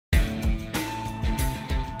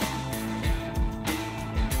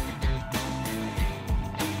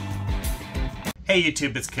Hey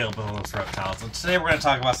YouTube, it's Caleb with Olympus Reptiles, and today we're going to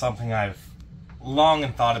talk about something I've long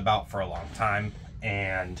and thought about for a long time.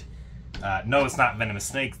 And no, it's not venomous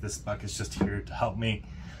snakes. This buck is just here to help me.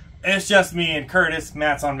 It's just me and Curtis.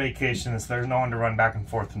 Matt's on vacation, so there's no one to run back and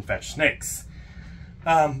forth and fetch snakes.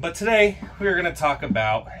 But today we're going to talk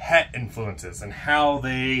about het influences and how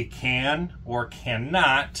they can or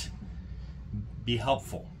cannot be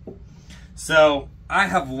helpful. So I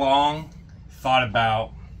have long thought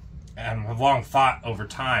about and have long thought over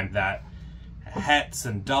time that hets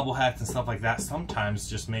and double hets and stuff like that sometimes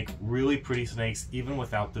just make really pretty snakes even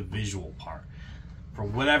without the visual part. For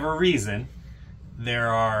whatever reason,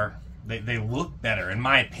 they look better in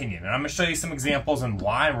my opinion. And I'm going to show you some examples and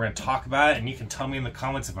why, and we're going to talk about it, and you can tell me in the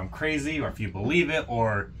comments if I'm crazy or if you believe it,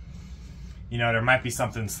 or you know, there might be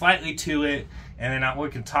something slightly to it, and then we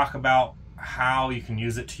can talk about how you can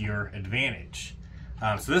use it to your advantage.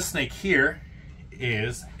 So this snake here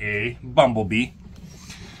is a bumblebee,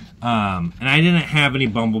 and I didn't have any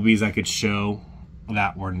bumblebees I could show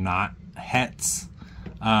that were not hets,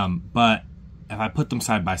 but if I put them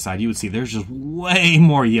side by side, you would see there's just way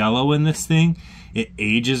more yellow in this thing. It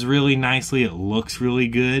ages really nicely, it looks really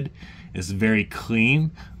good, it's very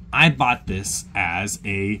clean. I bought this as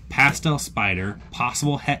a pastel spider,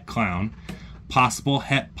 possible het clown, possible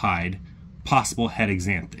het pied, possible het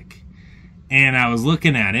axanthic. And I was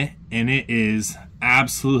looking at it, and it is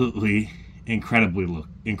absolutely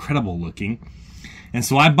incredible looking. And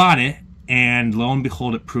so I bought it, and lo and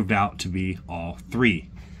behold, it proved out to be all three.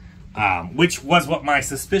 Which was what my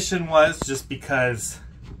suspicion was, just because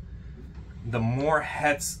the more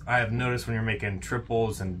hets I have noticed when you're making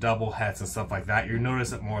triples and double hets and stuff like that, you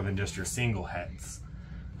notice it more than just your single hets.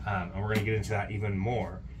 And we're going to get into that even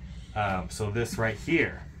more. So this right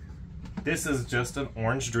here, this is just an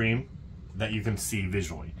orange dream that you can see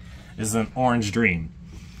visually. This is an orange dream.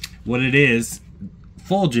 What it is,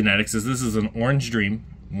 full genetics, is this is an orange dream,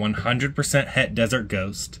 100% het desert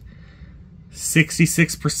ghost,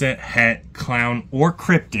 66% het clown or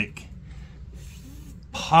cryptic,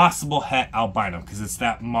 possible het albino, because it's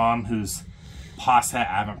that mom who's pos het.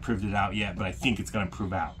 I haven't proved it out yet, but I think it's going to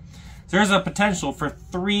prove out. So there's a potential for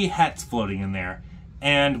 3 hets floating in there.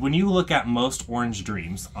 And when you look at most orange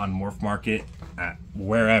dreams on Morph Market,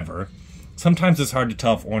 wherever, sometimes it's hard to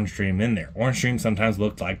tell if orange dream in there. Orange dream sometimes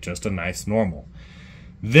looks like just a nice normal.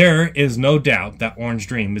 There is no doubt that orange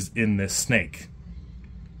dream is in this snake.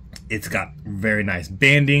 It's got very nice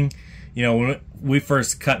banding. You know, when we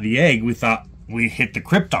first cut the egg, we thought we hit the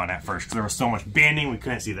krypton at first because there was so much banding we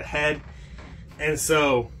couldn't see the head. And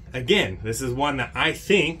so again, this is one that I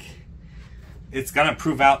think it's gonna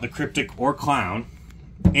prove out the cryptic or clown,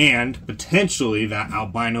 and potentially that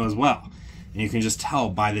albino as well. And you can just tell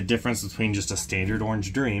by the difference between just a standard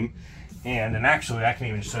orange dream and actually I can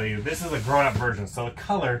even show you, this is a grown-up version, so the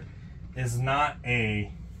color is not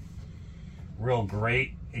a real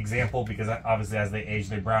great example because obviously as they age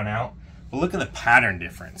they brown out. But look at the pattern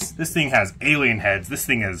difference. This thing has alien heads, this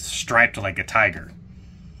thing is striped like a tiger.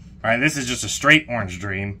 All right, this is just a straight orange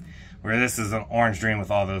dream, where this is an orange dream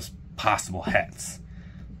with all those possible hets.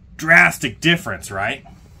 Drastic difference, right?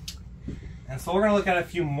 And so we're going to look at a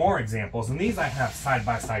few more examples, and these I have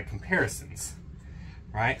side-by-side comparisons,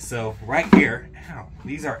 right? So right here,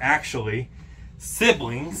 these are actually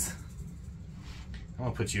siblings. I'm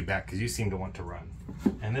going to put you back because you seem to want to run.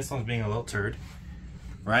 And this one's being a little turd,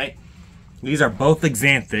 right? These are both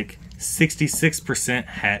axanthic, 66%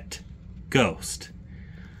 het ghost.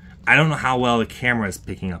 I don't know how well the camera is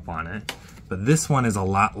picking up on it, but this one is a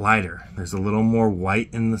lot lighter. There's a little more white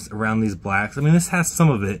in this around these blacks. I mean, this has some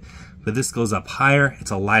of it, but this goes up higher. It's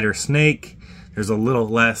a lighter snake. There's a little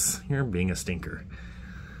less, you're being a stinker,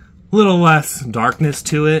 a little less darkness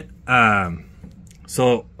to it.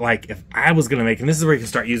 So like if I was gonna make, and this is where you can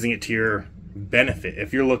start using it to your benefit.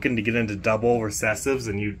 If you're looking to get into double recessives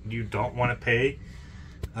and you don't want to pay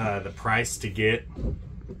the price to get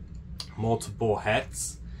multiple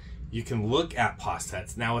hets, you can look at pos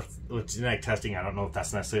hets. Now with genetic testing, I don't know if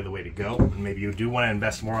that's necessarily the way to go. Maybe you do want to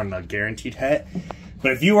invest more on the guaranteed het.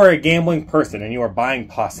 But if you are a gambling person and you are buying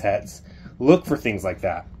pos hets, look for things like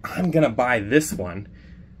that. I'm gonna buy this one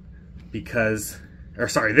because,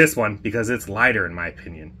 this one because it's lighter in my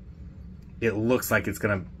opinion. It looks like it's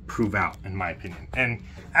gonna prove out in my opinion. And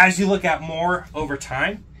as you look at more over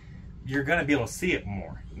time, you're gonna be able to see it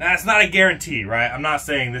more. Now it's not a guarantee, right? I'm not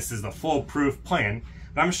saying this is the foolproof plan,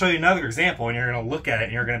 but I'm gonna show you another example and you're gonna look at it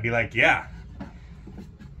and you're gonna be like, yeah,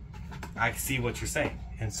 I see what you're saying.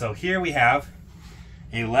 And so here we have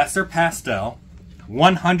a lesser pastel,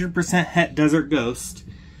 100% het desert ghost,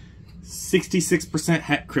 66%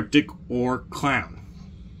 het cryptic or clown.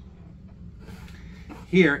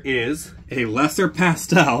 here is a lesser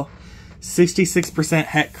pastel, 66%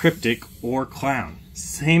 het cryptic or clown.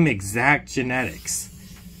 Same exact genetics.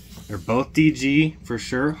 They're both DG for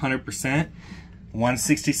sure, 100%. One's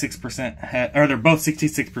 66% het, or they're both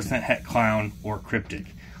 66% het clown or cryptic.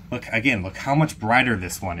 Look, again, look how much brighter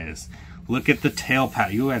this one is. Look at the tail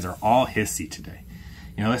pattern. You guys are all hissy today.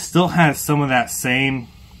 You know, it still has some of that same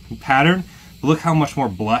pattern, but look how much more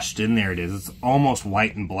blushed in there it is. It's almost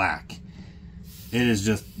white and black. It is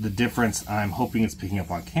just the difference. I'm hoping it's picking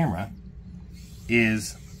up on camera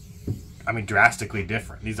is, I mean, drastically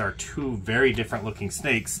different. These are two very different looking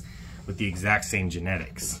snakes with the exact same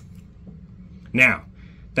genetics. Now,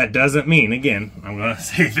 that doesn't mean, again, I'm going to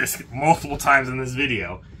say this multiple times in this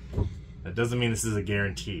video, that doesn't mean this is a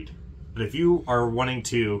guaranteed. But if you are wanting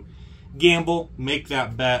to gamble, make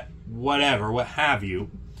that bet, whatever, what have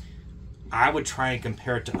you, I would try and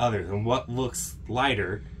compare it to others. And what looks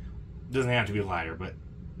lighter, doesn't have to be lighter, but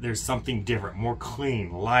there's something different, more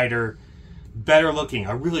clean, lighter, better looking,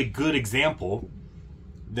 a really good example,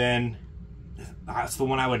 then that's the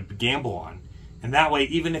one I would gamble on. And that way,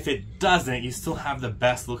 even if it doesn't, you still have the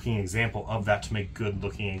best looking example of that to make good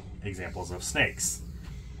looking examples of snakes.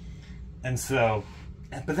 And so,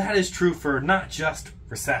 but that is true for not just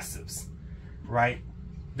recessives, right?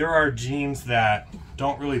 There are genes that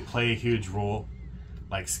don't really play a huge role,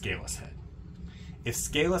 like scaleless head. If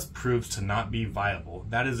scaleless proves to not be viable,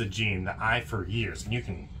 that is a gene that I, for years, and you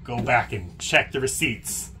can go back and check the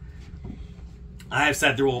receipts, I have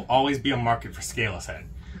said there will always be a market for scaleless head.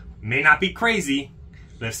 May not be crazy,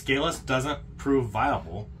 but if scaleless doesn't prove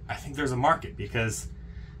viable, I think there's a market because,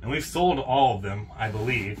 and we've sold all of them, I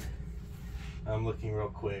believe. I'm looking real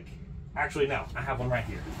quick. Actually, no, I have one right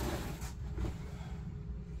here.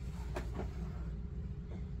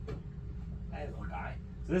 Hey, little guy.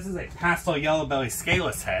 So this is a pastel yellow belly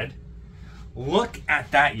scaleless head. Look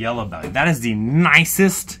at that yellow belly. That is the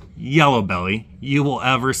nicest yellow belly you will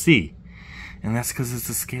ever see. And that's because it's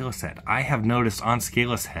a scaleless head. I have noticed on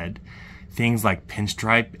scaleless head, things like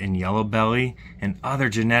pinstripe and yellow belly and other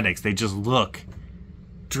genetics, they just look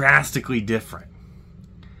drastically different.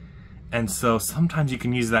 And so sometimes you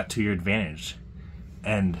can use that to your advantage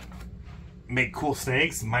and make cool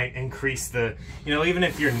snakes, might increase the, you know, even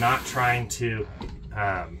if you're not trying to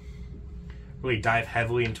really dive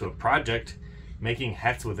heavily into a project, making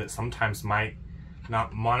hets with it sometimes might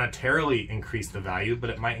not monetarily increase the value, but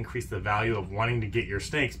it might increase the value of wanting to get your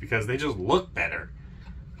snakes because they just look better.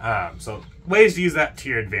 So ways to use that to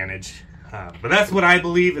your advantage. But that's what I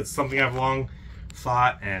believe. It's something I've long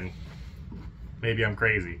thought, and maybe I'm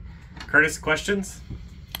crazy. Curtis, questions?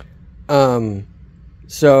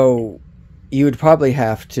 So you would probably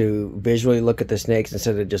have to visually look at the snakes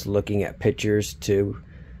instead of just looking at pictures to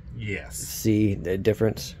see the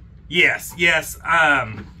difference? Yes.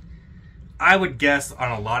 I would guess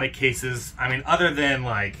on a lot of cases, I mean, other than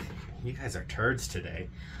like, you guys are turds today,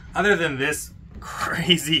 other than this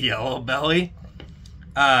crazy yellow belly,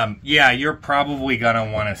 yeah, you're probably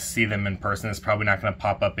gonna want to see them in person. It's probably not gonna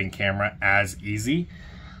pop up in camera as easy.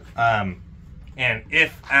 And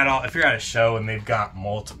if at all, if you're at a show and they've got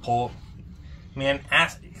multiple, man,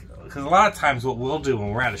 ask, because a lot of times what we'll do when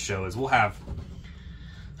we're at a show is we'll have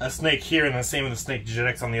a snake here and the same with the snake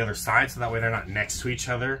genetics on the other side, so that way they're not next to each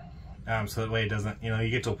other. So that way it doesn't, you know, you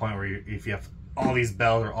get to a point where if you have all these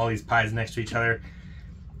bells or all these pies next to each other,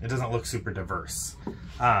 it doesn't look super diverse.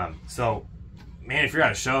 So, man, if you're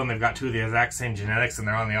at a show and they've got two of the exact same genetics and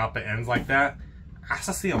they're on the opposite ends like that, I have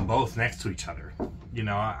to see them both next to each other. You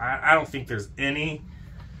know, I don't think there's any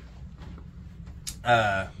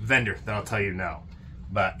vendor that'll tell you no.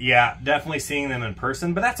 But yeah, definitely seeing them in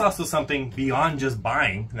person. But that's also something beyond just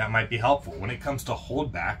buying that might be helpful. When it comes to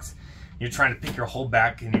holdbacks, you're trying to pick your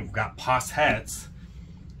holdback and you've got pos hets,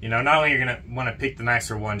 you know, not only you're going to want to pick the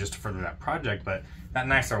nicer one just to further that project, but that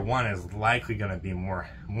nicer one is likely going to be more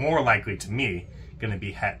likely to me going to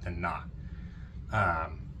be het than not.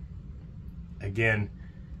 Again,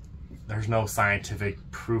 there's no scientific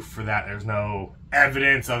proof for that. There's no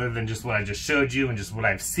evidence other than just what I just showed you and just what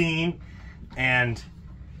I've seen. And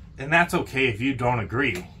that's okay if you don't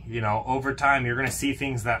agree. You know, over time, you're going to see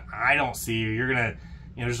things that I don't see. You're going to,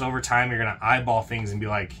 you know, just over time, you're going to eyeball things and be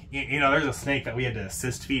like, you know, there's a snake that we had to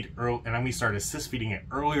assist feed early, and then we started assist feeding it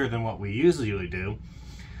earlier than what we usually do.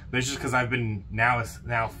 But it's just because I've been now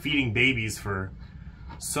feeding babies for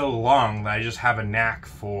so long that I just have a knack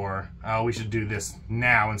for, oh, we should do this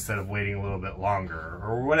now instead of waiting a little bit longer,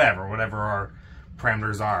 or whatever our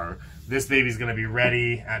parameters are. This baby's going to be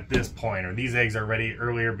ready at this point, or these eggs are ready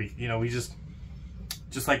earlier. You know, we just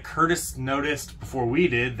like Curtis noticed before we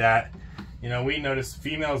did that, You know, we notice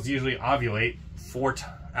females usually ovulate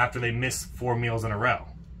after they miss 4 meals in a row.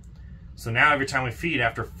 So now every time we feed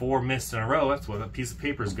after 4 missed in a row, that's what a piece of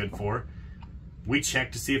paper is good for, we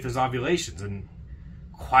check to see if there's ovulations. And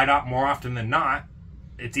quite more often than not,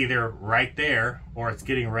 it's either right there or it's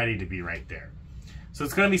getting ready to be right there. So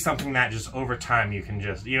it's going to be something that just over time you can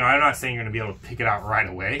just, you know, I'm not saying you're going to be able to pick it out right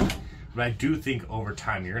away, but I do think over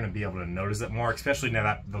time you're going to be able to notice it more, especially now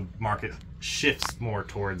that the market shifts more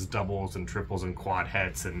towards doubles and triples and quad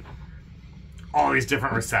heads and all these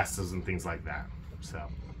different recessives and things like that. So,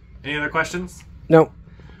 any other questions? No.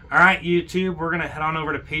 All right, YouTube, we're going to head on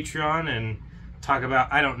over to Patreon and talk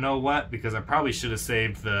about I don't know what, because I probably should have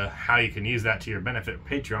saved the how you can use that to your benefit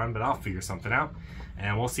Patreon, but I'll figure something out,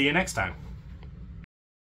 and we'll see you next time.